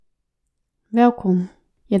Welkom.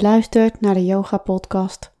 Je luistert naar de yoga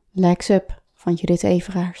podcast Legs Up van Judith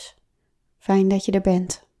Everaars. Fijn dat je er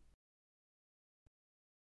bent.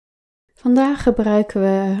 Vandaag gebruiken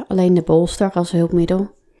we alleen de bolster als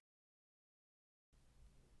hulpmiddel.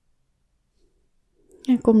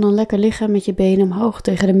 En kom dan lekker liggen met je benen omhoog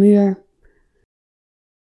tegen de muur.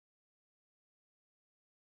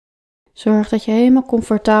 Zorg dat je helemaal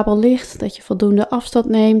comfortabel ligt, dat je voldoende afstand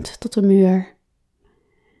neemt tot de muur.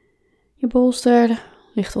 Je bolster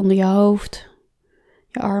ligt onder je hoofd,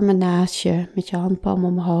 je armen naast je met je handpalm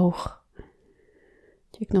omhoog.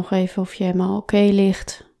 Check nog even of je helemaal oké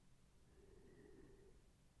ligt.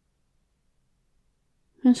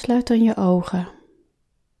 En sluit dan je ogen.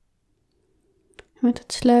 Met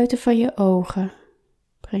het sluiten van je ogen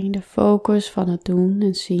breng je de focus van het doen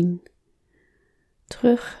en zien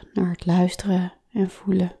terug naar het luisteren en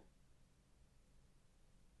voelen.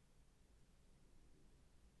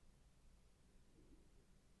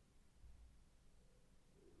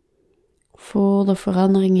 Voel de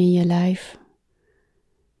verandering in je lijf.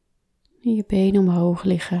 In je benen omhoog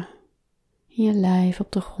liggen. In je lijf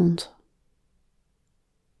op de grond.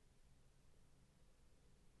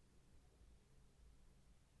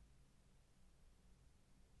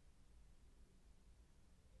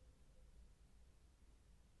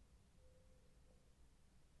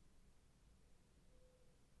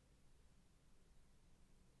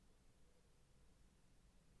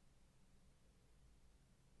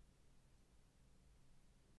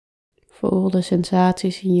 Voel de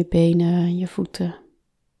sensaties in je benen en je voeten.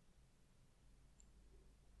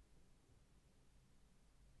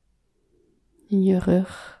 In je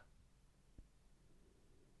rug,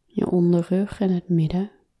 je onderrug en het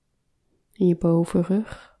midden, in je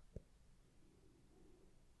bovenrug.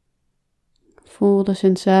 Voel de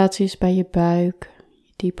sensaties bij je buik,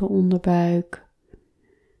 je diepe onderbuik,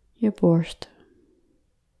 je borst,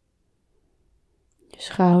 je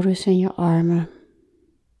schouders en je armen,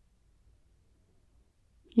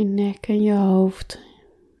 je nek en je hoofd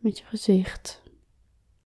met je gezicht.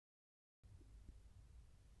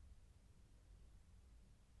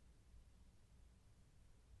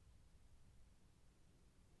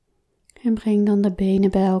 En breng dan de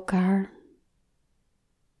benen bij elkaar.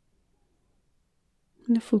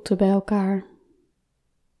 En de voeten bij elkaar.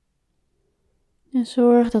 En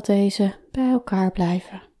zorg dat deze bij elkaar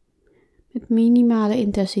blijven. Met minimale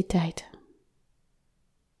intensiteit.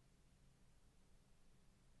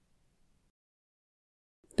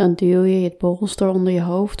 Dan duw je het bolster onder je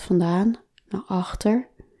hoofd vandaan naar achter.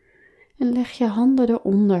 En leg je handen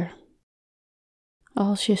eronder.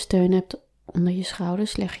 Als je steun hebt onder je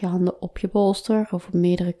schouders, leg je handen op je bolster of op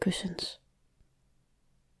meerdere kussens.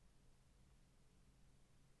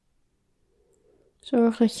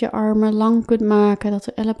 Zorg dat je armen lang kunt maken, dat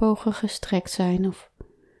de ellebogen gestrekt zijn of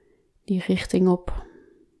die richting op.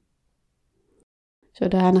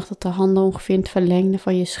 Zodanig dat de handen ongeveer in het verlengde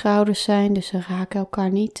van je schouders zijn, dus ze raken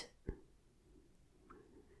elkaar niet.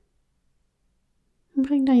 En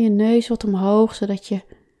breng dan je neus wat omhoog, zodat je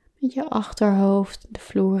met je achterhoofd de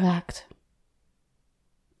vloer raakt.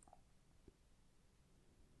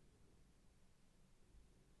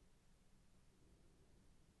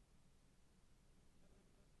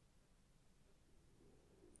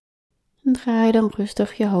 En draai dan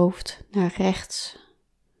rustig je hoofd naar rechts.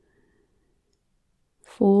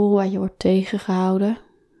 Voel waar je wordt tegengehouden.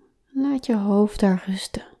 En laat je hoofd daar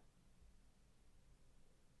rusten.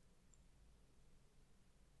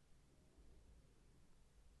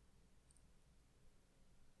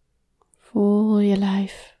 Voel je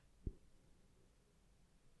lijf.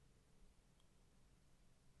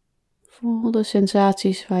 Voel de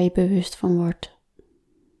sensaties waar je bewust van wordt.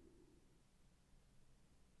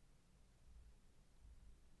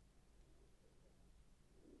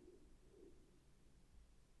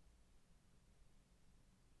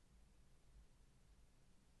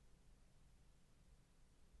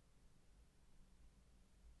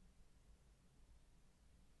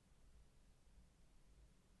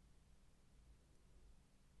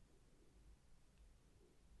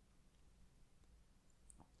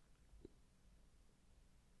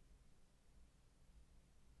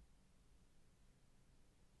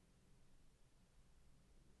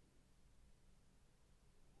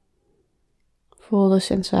 Voel de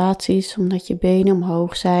sensaties omdat je benen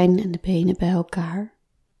omhoog zijn en de benen bij elkaar.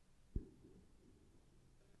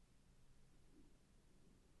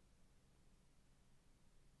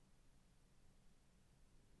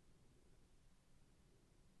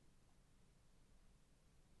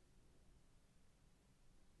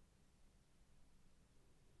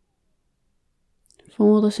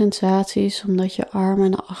 Voel de sensaties omdat je armen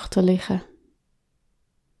naar achter liggen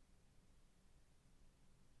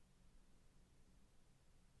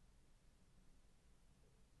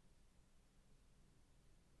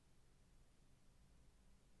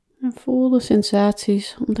En voel de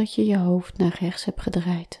sensaties omdat je je hoofd naar rechts hebt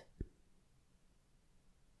gedraaid.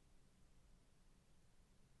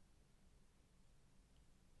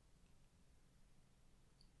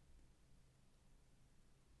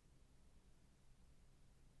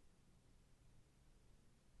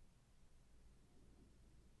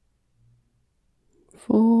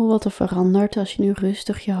 Voel wat er verandert als je nu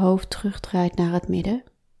rustig je hoofd terugdraait naar het midden.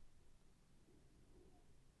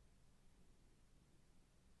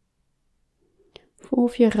 Voel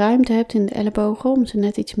of je ruimte hebt in de ellebogen om ze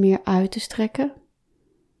net iets meer uit te strekken.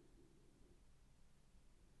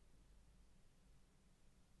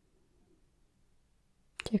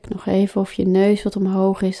 Check nog even of je neus wat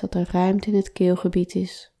omhoog is, dat er ruimte in het keelgebied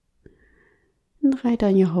is. En draai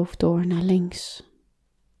dan je hoofd door naar links.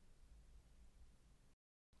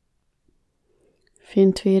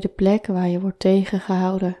 Vind weer de plek waar je wordt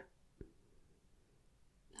tegengehouden.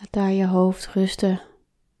 Laat daar je hoofd rusten.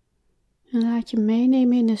 En laat je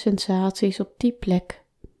meenemen in de sensaties op die plek.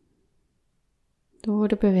 Door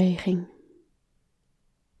de beweging.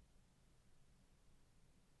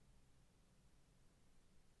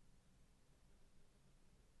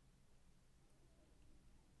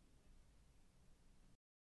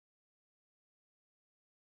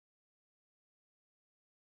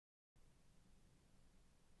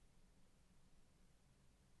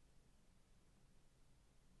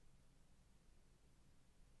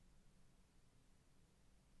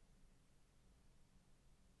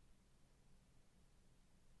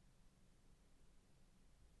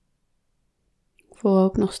 Voel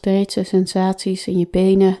ook nog steeds de sensaties in je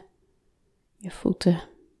benen, je voeten,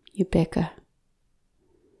 je bekken.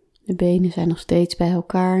 De benen zijn nog steeds bij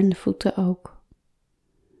elkaar en de voeten ook.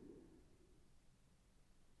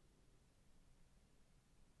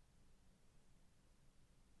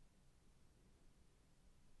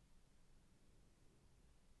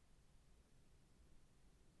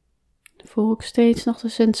 Voel ook steeds nog de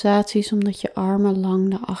sensaties omdat je armen lang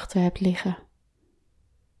naar achter hebt liggen.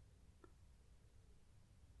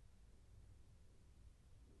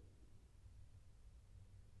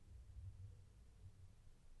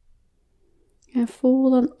 En voel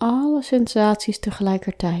dan alle sensaties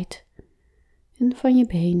tegelijkertijd. En van je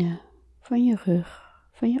benen, van je rug,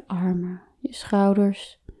 van je armen, je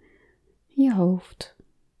schouders en je hoofd.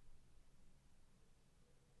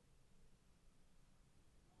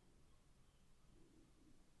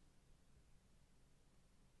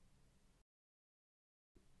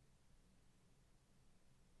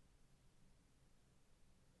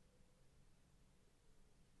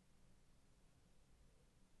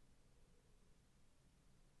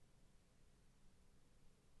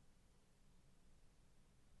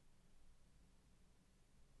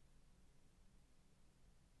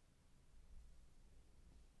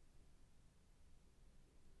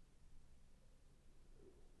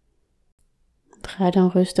 Draai dan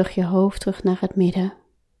rustig je hoofd terug naar het midden.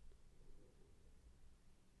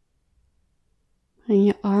 En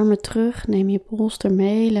je armen terug, neem je polster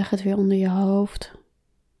mee, leg het weer onder je hoofd.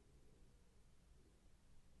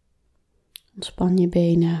 Ontspan je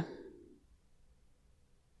benen.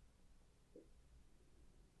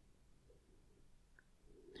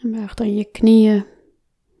 En buig dan je knieën.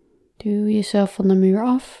 Duw jezelf van de muur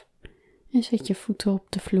af en zet je voeten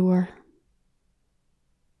op de vloer.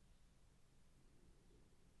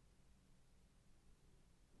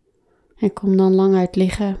 En kom dan lang uit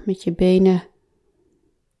liggen met je benen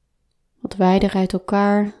wat wijder uit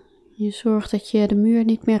elkaar. Je zorgt dat je de muur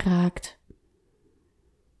niet meer raakt.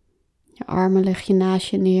 Je armen leg je naast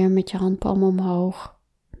je neer met je handpalm omhoog.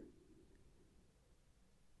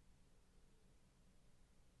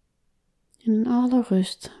 En in alle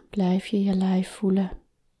rust blijf je je lijf voelen.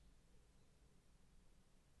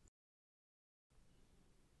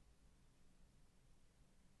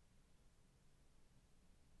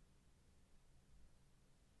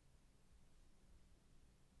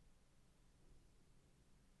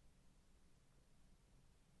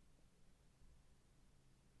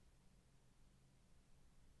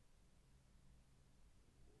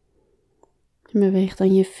 En beweeg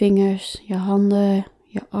dan je vingers, je handen,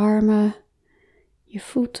 je armen, je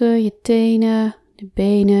voeten, je tenen, de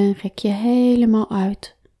benen. Rek je helemaal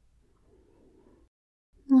uit.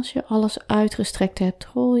 Als je alles uitgestrekt hebt,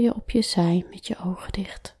 rol je op je zij met je ogen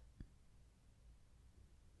dicht.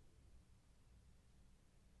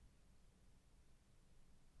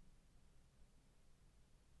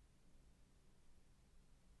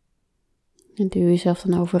 En duw jezelf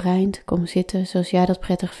dan overeind. Kom zitten zoals jij dat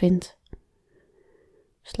prettig vindt.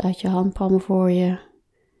 Sluit je handpalmen voor je.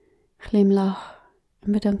 Glimlach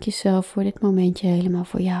en bedank jezelf voor dit momentje helemaal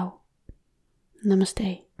voor jou.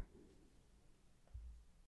 Namaste.